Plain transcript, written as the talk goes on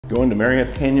Going to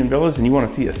Marriott Canyon Villas and you want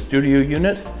to see a studio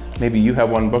unit? Maybe you have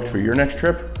one booked for your next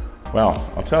trip? Well,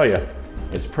 I'll tell you,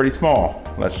 it's pretty small.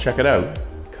 Let's check it out.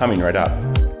 Coming right up.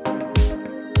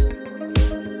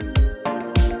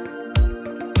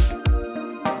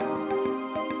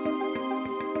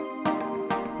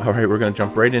 All right, we're going to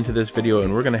jump right into this video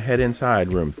and we're going to head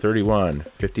inside room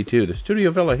 3152, the studio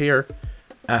villa here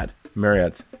at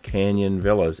Marriott's Canyon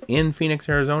Villas in Phoenix,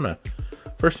 Arizona.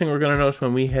 First thing we're going to notice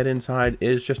when we head inside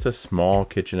is just a small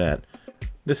kitchenette.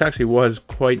 This actually was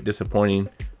quite disappointing,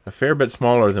 a fair bit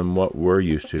smaller than what we're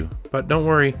used to. But don't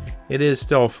worry, it is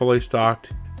still fully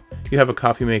stocked. You have a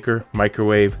coffee maker,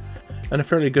 microwave, and a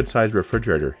fairly good sized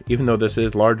refrigerator. Even though this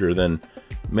is larger than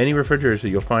many refrigerators that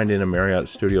you'll find in a Marriott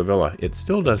studio villa, it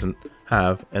still doesn't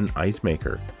have an ice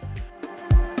maker.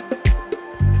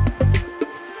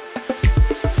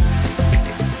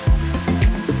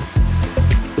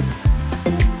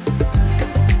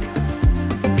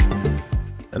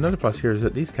 Another plus here is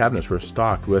that these cabinets were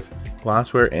stocked with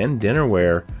glassware and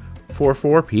dinnerware for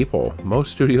 4 people.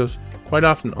 Most studios quite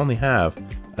often only have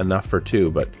enough for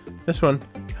 2, but this one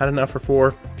had enough for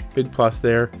 4. Big plus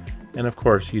there. And of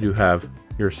course, you do have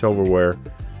your silverware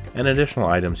and additional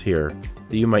items here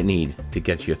that you might need to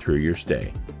get you through your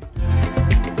stay.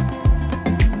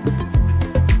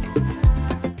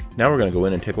 Now we're going to go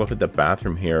in and take a look at the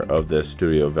bathroom here of this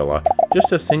studio villa.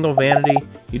 Just a single vanity.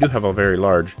 You do have a very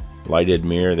large lighted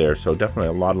mirror there, so definitely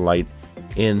a lot of light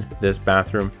in this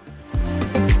bathroom.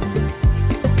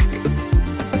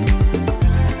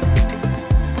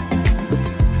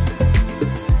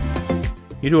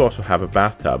 You do also have a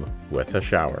bathtub with a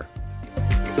shower.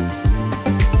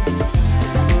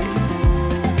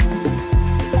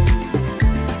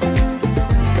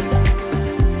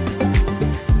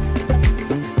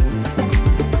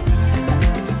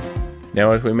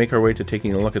 Now as we make our way to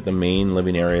taking a look at the main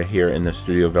living area here in the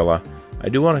studio villa, I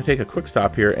do want to take a quick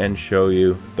stop here and show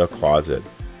you the closet.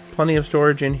 Plenty of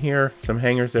storage in here, some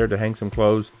hangers there to hang some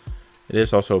clothes. It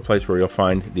is also a place where you'll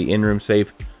find the in-room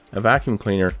safe, a vacuum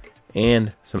cleaner,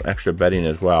 and some extra bedding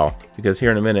as well. Because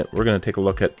here in a minute, we're going to take a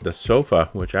look at the sofa,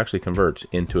 which actually converts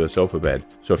into a sofa bed.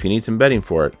 So if you need some bedding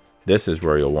for it, this is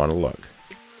where you'll want to look.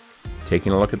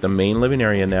 Taking a look at the main living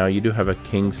area now, you do have a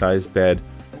king-size bed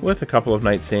with a couple of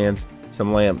nightstands,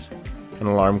 some lamps, an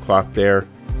alarm clock there.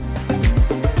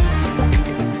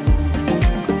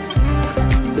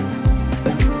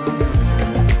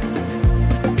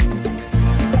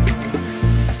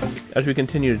 As we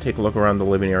continue to take a look around the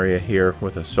living area here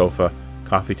with a sofa,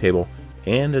 coffee table,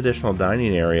 and additional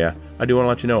dining area, I do want to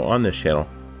let you know on this channel,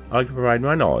 I like to provide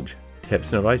my knowledge,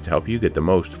 tips, and advice to help you get the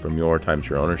most from your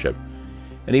timeshare ownership.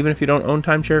 And even if you don't own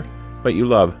timeshare, but you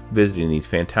love visiting these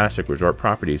fantastic resort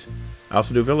properties, I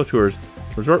also do villa tours,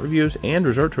 resort reviews, and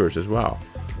resort tours as well.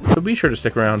 So be sure to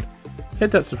stick around,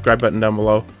 hit that subscribe button down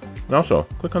below, and also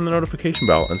click on the notification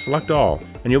bell and select all,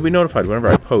 and you'll be notified whenever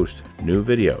I post new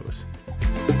videos.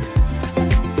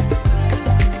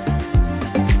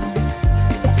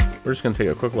 We're just going to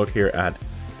take a quick look here at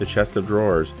the chest of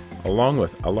drawers, along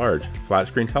with a large flat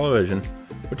screen television,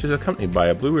 which is accompanied by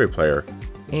a Blu-ray player,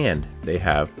 and they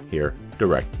have here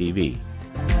DirecTV.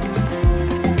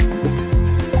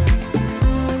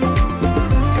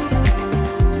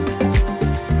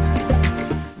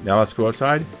 Now let's go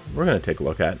outside. We're going to take a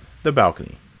look at the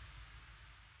balcony.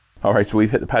 All right, so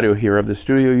we've hit the patio here of the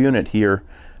studio unit here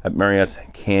at Marriott's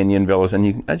Canyon Villas,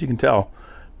 and as you can tell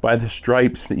by the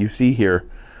stripes that you see here,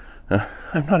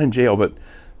 I'm not in jail, but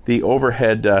the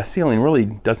overhead ceiling really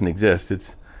doesn't exist.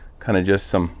 It's kind of just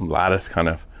some lattice kind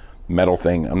of metal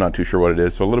thing. I'm not too sure what it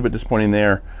is, so a little bit disappointing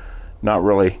there. Not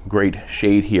really great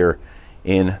shade here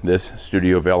in this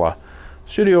studio villa.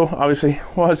 Studio obviously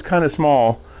was kind of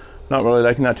small, not really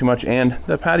liking that too much, and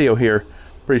the patio here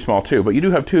pretty small too, but you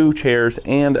do have 2 chairs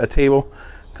and a table.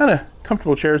 Kind of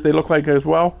comfortable chairs they look like as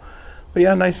well. But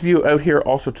yeah, nice view out here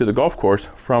also to the golf course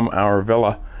from our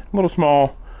villa. A little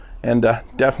small, and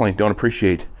definitely don't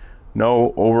appreciate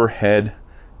no overhead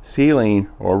ceiling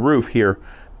or roof here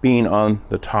being on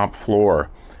the top floor.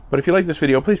 But if you like this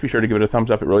video, please be sure to give it a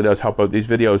thumbs up. It really does help out these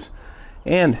videos,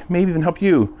 and maybe even help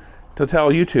you to tell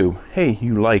YouTube, hey,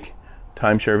 you like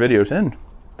timeshare videos, and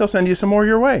they'll send you some more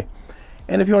your way.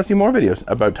 And if you want to see more videos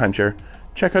about timeshare,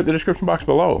 check out the description box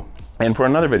below. And for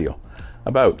another video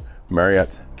about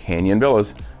Marriott's Canyon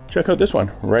Villas, check out this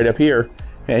one right up here,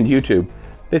 and YouTube.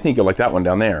 They think you'll like that one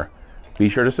down there. Be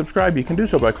sure to subscribe. You can do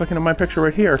so by clicking on my picture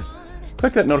right here.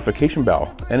 Click that notification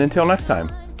bell. And until next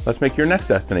time, let's make your next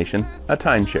destination a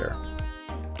timeshare.